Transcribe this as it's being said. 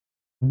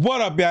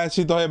What up, guys?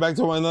 Chito here, back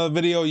to another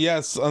video.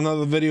 Yes,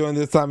 another video, and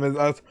this time is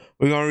us.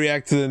 We're gonna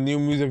react to the new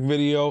music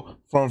video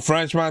from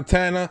French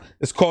Montana.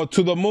 It's called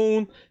To the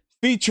Moon,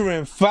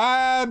 featuring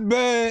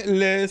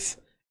Fabolous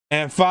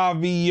and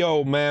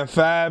Fivio. Man,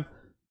 Fab,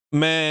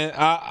 man,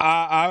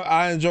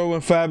 I enjoy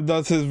when Fab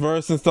does his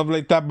verse and stuff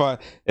like that,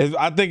 but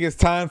I think it's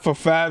time for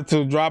Fab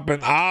to drop an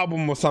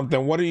album or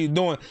something. What are you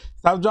doing?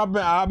 Stop dropping.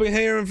 I've been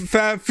hearing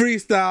Fab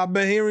freestyle. I've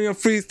been hearing your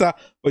freestyle,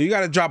 but you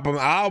gotta drop an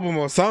album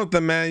or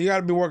something, man. You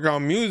gotta be working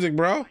on music,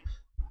 bro.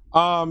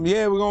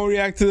 Yeah, we're gonna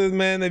react to this,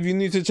 man. If you're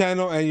new to the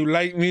channel and you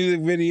like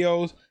music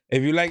videos,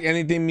 if you like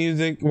anything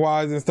music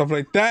wise and stuff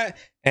like that,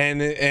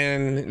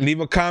 and leave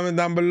a comment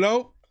down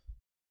below.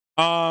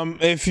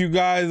 If you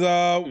guys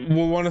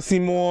will want to see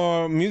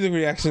more music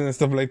reaction and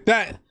stuff like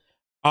that.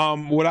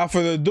 Without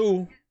further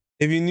ado,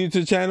 if you're new to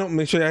the channel,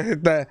 make sure you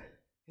hit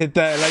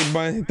that like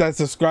button, hit that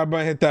subscribe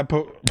button, hit that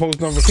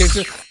post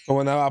notification, so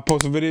whenever I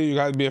post a video, you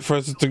guys be the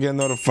first to get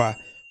notified.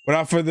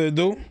 Without further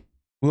ado,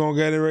 we're gonna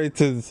get it right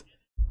to this.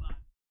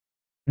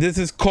 This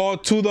is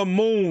called To the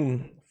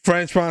Moon,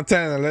 French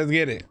Montana. Let's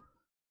get it.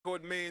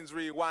 Code means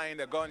rewind,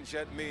 a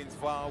gunshot means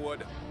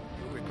forward.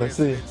 Let's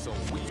see.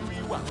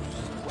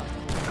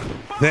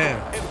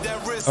 Damn. If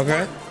that wrist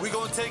Okay. work, we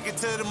gonna take it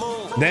to the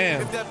moon.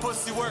 Damn. If that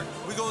pussy work,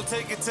 we gonna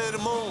take it to the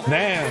moon.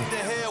 Damn. If the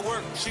hair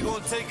work, she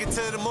gonna take it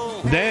to the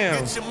moon.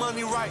 Damn. Get your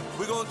money right,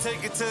 we gonna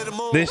take it to the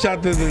moon. They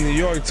shot this in New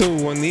York too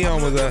when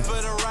Neon was there.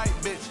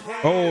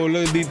 Oh,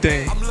 look at these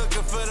things. I'm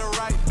looking for the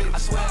right bitch. I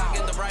swear I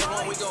get the right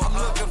one. We I'm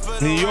looking for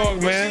the New right York,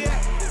 bitch. man.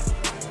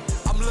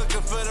 I'm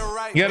looking for the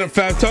right Get a bitch.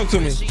 Fab, talk to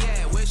me. Where she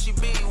at? Where she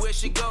be? Where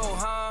she go,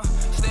 huh?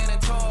 Standing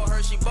tall,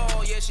 her she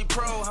ball, yeah she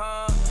pro,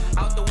 huh?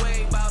 Out the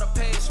way, bout a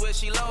pace, where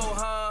she low,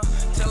 huh?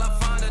 Till I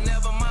find her,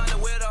 never mind her,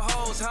 where the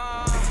hoes,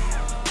 huh?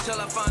 Till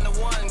I find the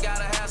one,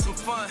 gotta have some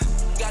fun.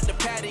 Got the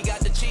patty,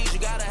 got the cheese, you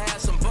gotta have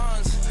some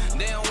buns.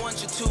 They don't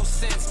want your 2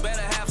 cents,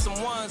 better have some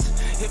ones.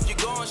 If you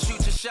gon' shoot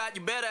your shot,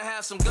 you better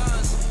have some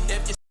guns.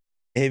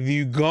 If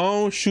you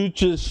gon' shoot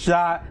your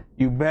shot,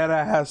 you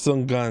better have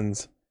some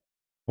guns.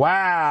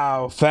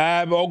 Wow,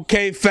 Fab.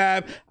 Okay,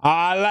 Fab.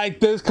 I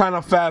like this kind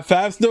of Fab.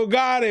 Fab still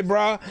got it,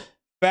 bro.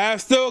 Fab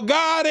still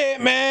got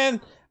it,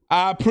 man.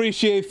 I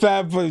appreciate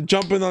Fab for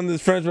jumping on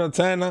this French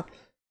Montana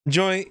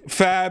joint.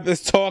 Fab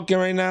is talking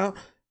right now.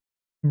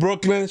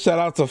 Brooklyn, shout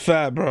out to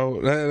Fab, bro.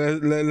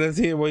 Let's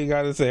hear what you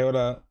got to say. Hold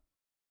up.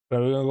 We're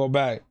going to go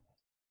back.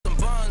 Some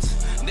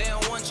buns, they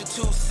don't want your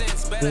 2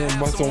 cents, better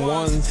have some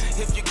ones.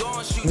 If you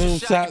gon' shoot New your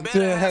shot, you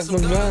better have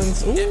some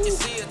guns. Ooh. If you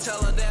see her,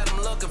 tell her that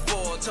I'm looking for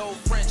her. Told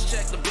French,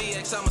 check the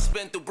BX, I'ma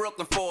spin through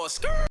Brooklyn for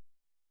her.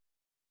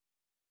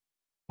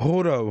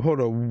 Hold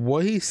up.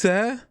 What he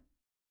said?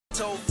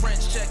 Told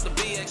French, check the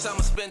BX,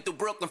 I'ma spin through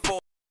Brooklyn for her.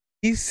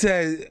 He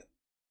said,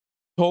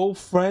 told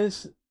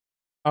French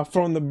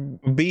from the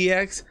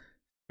BX,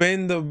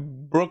 spin the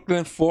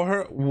Brooklyn for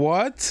her.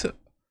 What?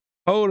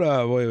 Hold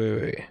up.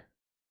 Wait.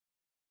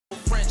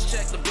 French,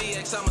 check the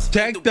BX, I'ma spin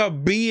Check through the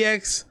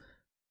BX.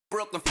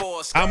 Brooklyn for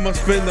her. I'ma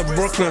spin the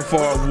Brooklyn for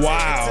her.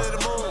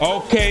 Wow.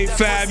 Okay,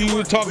 Fab, you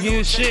were talking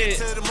your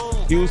shit.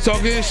 You was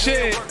talking your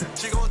shit.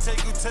 She gonna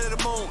take you to the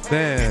moon.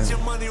 Damn. Get your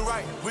money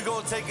right, we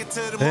gonna take it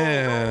to the moon.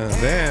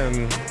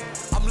 Damn.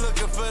 I'm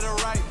looking for the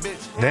right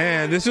bitch.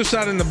 Damn, this was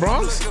shot in the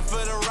Bronx? Looking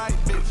for the right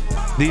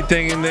bitch. D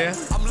thing in there?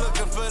 I'm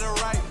looking for the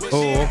right bitch.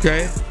 Oh,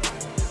 okay.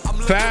 I'm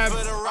looking Fab, for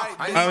the right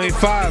bitch. I mean,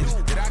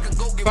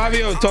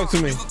 Fivio, talk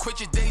to me.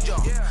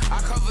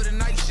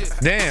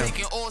 Damn.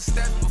 Taking all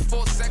steps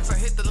before sex, I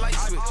hit the light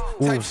switch.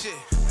 Type shit.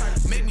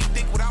 Make me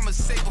think what I'ma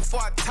say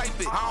before I type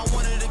it. I don't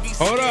want it to be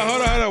Hold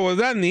on. Was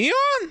that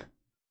Neon?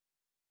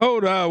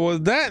 Hold on.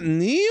 Was that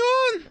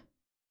Neon?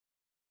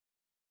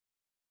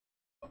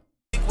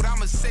 what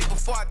I'ma say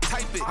before I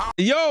type it.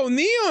 Yo,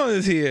 Neon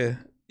is here.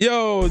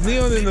 Yo,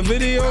 Neon in the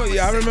video.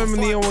 Yeah, I remember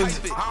Neon was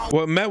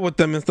what met with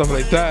them and stuff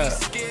like that.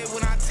 Scared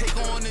when I take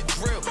on the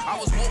drill. I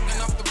was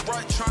walking up the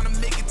front trying to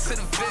make it to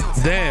the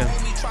Ville. Damn.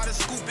 Homie try to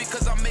scoop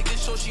because I'm making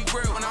sure she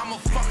real. And I'm a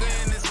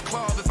fucker in this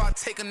club if I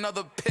take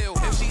another pill.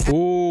 If she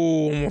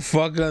Ooh, I'm a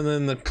fucker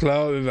in the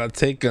club if I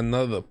take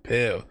another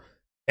pill.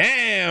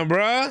 Damn,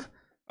 bruh.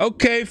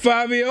 Okay,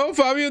 Fabio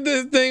did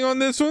his thing on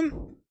this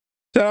one.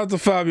 Shout out to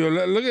Fabio.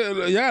 Look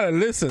at, you gotta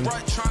listen.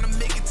 trying to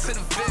make it to the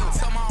Ville.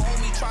 Tell my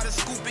homie try to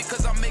scoop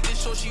because I'm making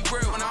sure she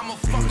real. And I'm a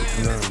fucker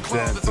in this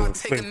club if I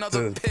take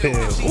another pill.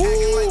 If she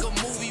acting like a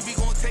movie, we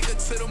gon' take her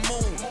to the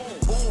moon.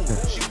 Ooh,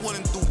 she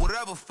wouldn't do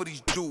whatever for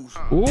these Jews.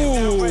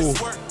 Ooh.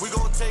 We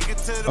gonna take it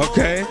to the moon.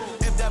 Okay.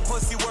 If that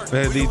pussy work,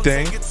 That we D gon'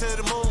 thing. take it to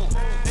the moon.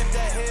 If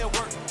that hair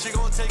work, she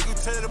gon' take you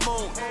to the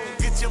moon.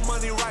 Get your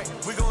money right,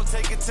 we gon'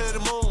 take it to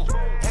the moon.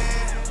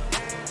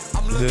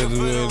 I'm looking for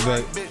the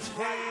right bitch.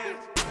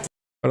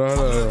 Hold I'm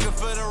on. looking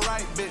for the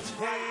right bitch.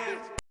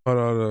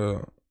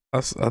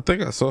 I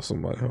think I saw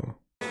somebody. Hold on.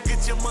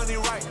 Get your money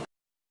right,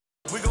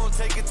 we gon'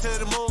 take it to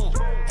the moon.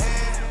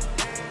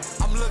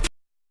 I'm looking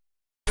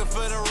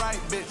for the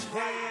right bitch.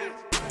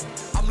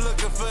 I'm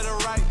looking for the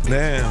right bitch.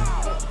 Damn.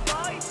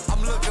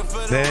 I'm looking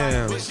for the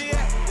Damn. right bitch.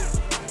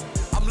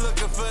 I'm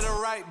looking for the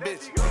right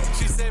bitch.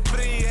 She said,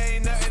 "Free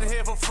ain't nothing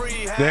here for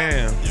free.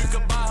 Damn. You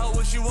can buy her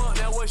what she want,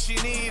 that what she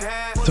need.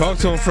 Talk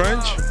to him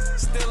French.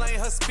 Still ain't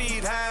her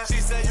speed.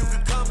 She said you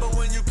can come, but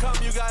when you come,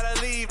 you gotta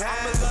leave.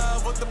 I'm in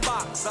love with the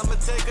box. I'ma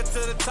take her to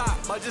the top.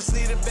 I just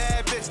need a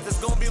bad bitch that's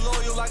gonna be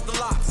loyal like the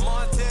locks.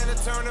 Montana,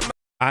 turn them.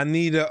 I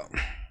need a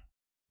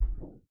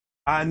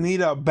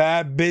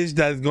bad bitch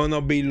that's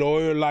gonna be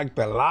loyal like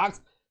the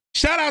locks.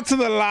 Shout out to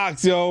the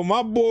locks, yo.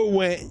 My boy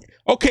went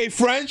okay.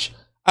 French,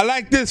 I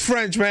like this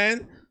French,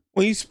 man.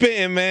 When you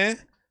spitting, man,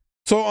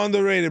 so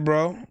underrated,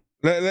 bro.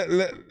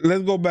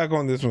 Let's go back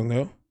on this one,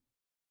 yo.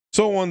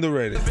 So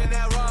underrated.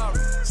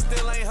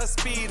 Still ain't her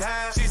speed.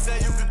 She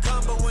said you can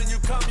come, but when you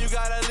come, you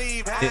gotta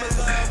leave. I'm in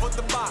love with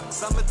the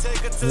box. I'ma take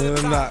her to the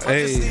top.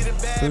 Hey,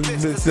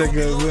 this take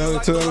her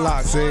to the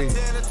locks, hey.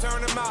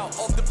 Turn them out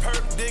off the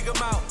perk, dig them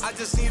out. I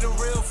just need a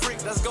real freak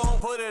that's gonna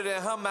put it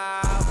in her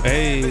mouth.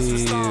 Hey,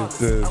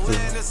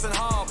 Atlantis and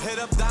Hall, hit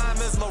up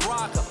diamonds,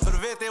 Morocco, put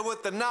it there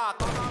with the knock.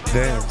 If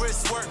that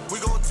wrist work, we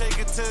gonna take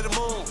it to the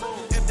moon.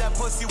 If that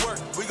pussy work,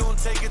 we gonna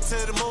take it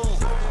to the moon.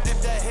 If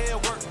that hair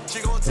work,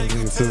 she gonna take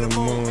it to the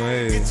moon.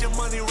 Hey. Get your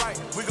money right,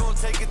 we gonna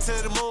take it to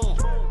the moon.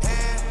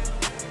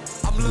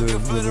 I'm looking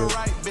for the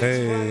right bitch.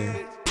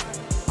 Hey.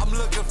 I'm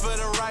looking for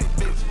the right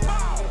bitch.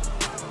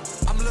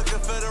 I'm looking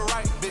for the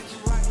right bitch.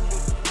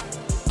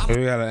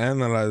 We gotta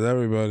analyze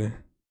everybody.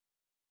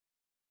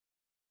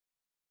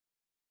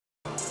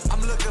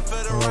 I'm looking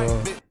for the right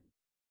bitch.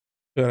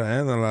 We gotta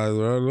analyze,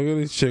 bro. Look at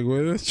this chick.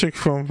 Where this chick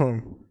from?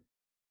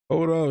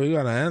 Hold up, we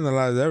gotta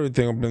analyze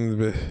everything up in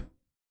this bitch.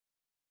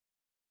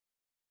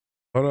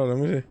 Hold on, let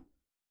me see.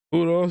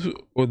 Who those?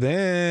 Well,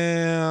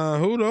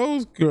 damn. Who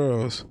those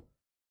girls?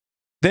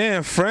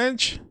 Damn,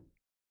 French.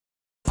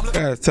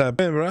 Gotta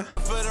tap in, bro.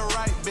 For the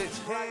right bitch.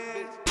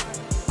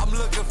 I'm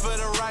looking for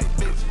the right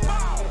bitch.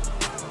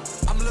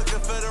 I'm looking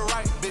for the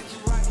right bitch.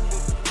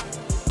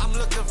 I'm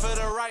looking for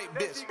the right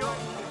bitch.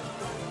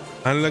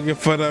 I'm looking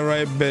for the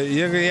right bitch.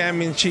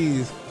 Yam and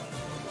cheese.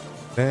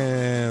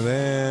 Damn.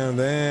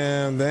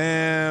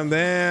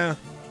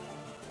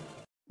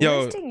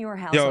 Yo,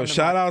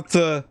 shout out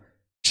to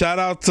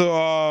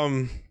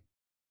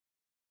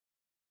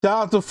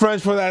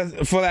French for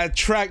that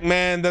track,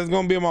 man. That's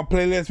gonna be on my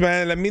playlist,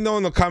 man. Let me know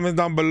in the comments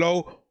down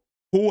below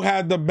who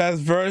had the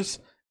best verse,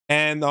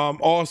 and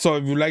also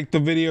if you like the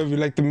video, if you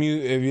like the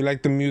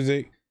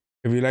music,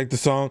 if you like the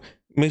song,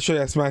 make sure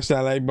you smash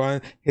that like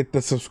button, hit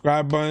the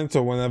subscribe button,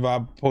 so whenever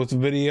I post a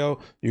video,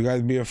 you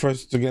guys be the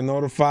first to get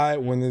notified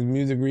when there's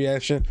music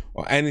reaction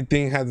or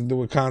anything has to do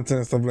with content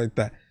and stuff like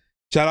that.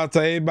 Shout out to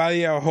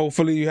everybody.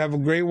 Hopefully you have a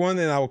great one,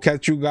 and I will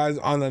catch you guys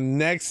on the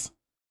next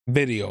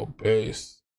video. Peace.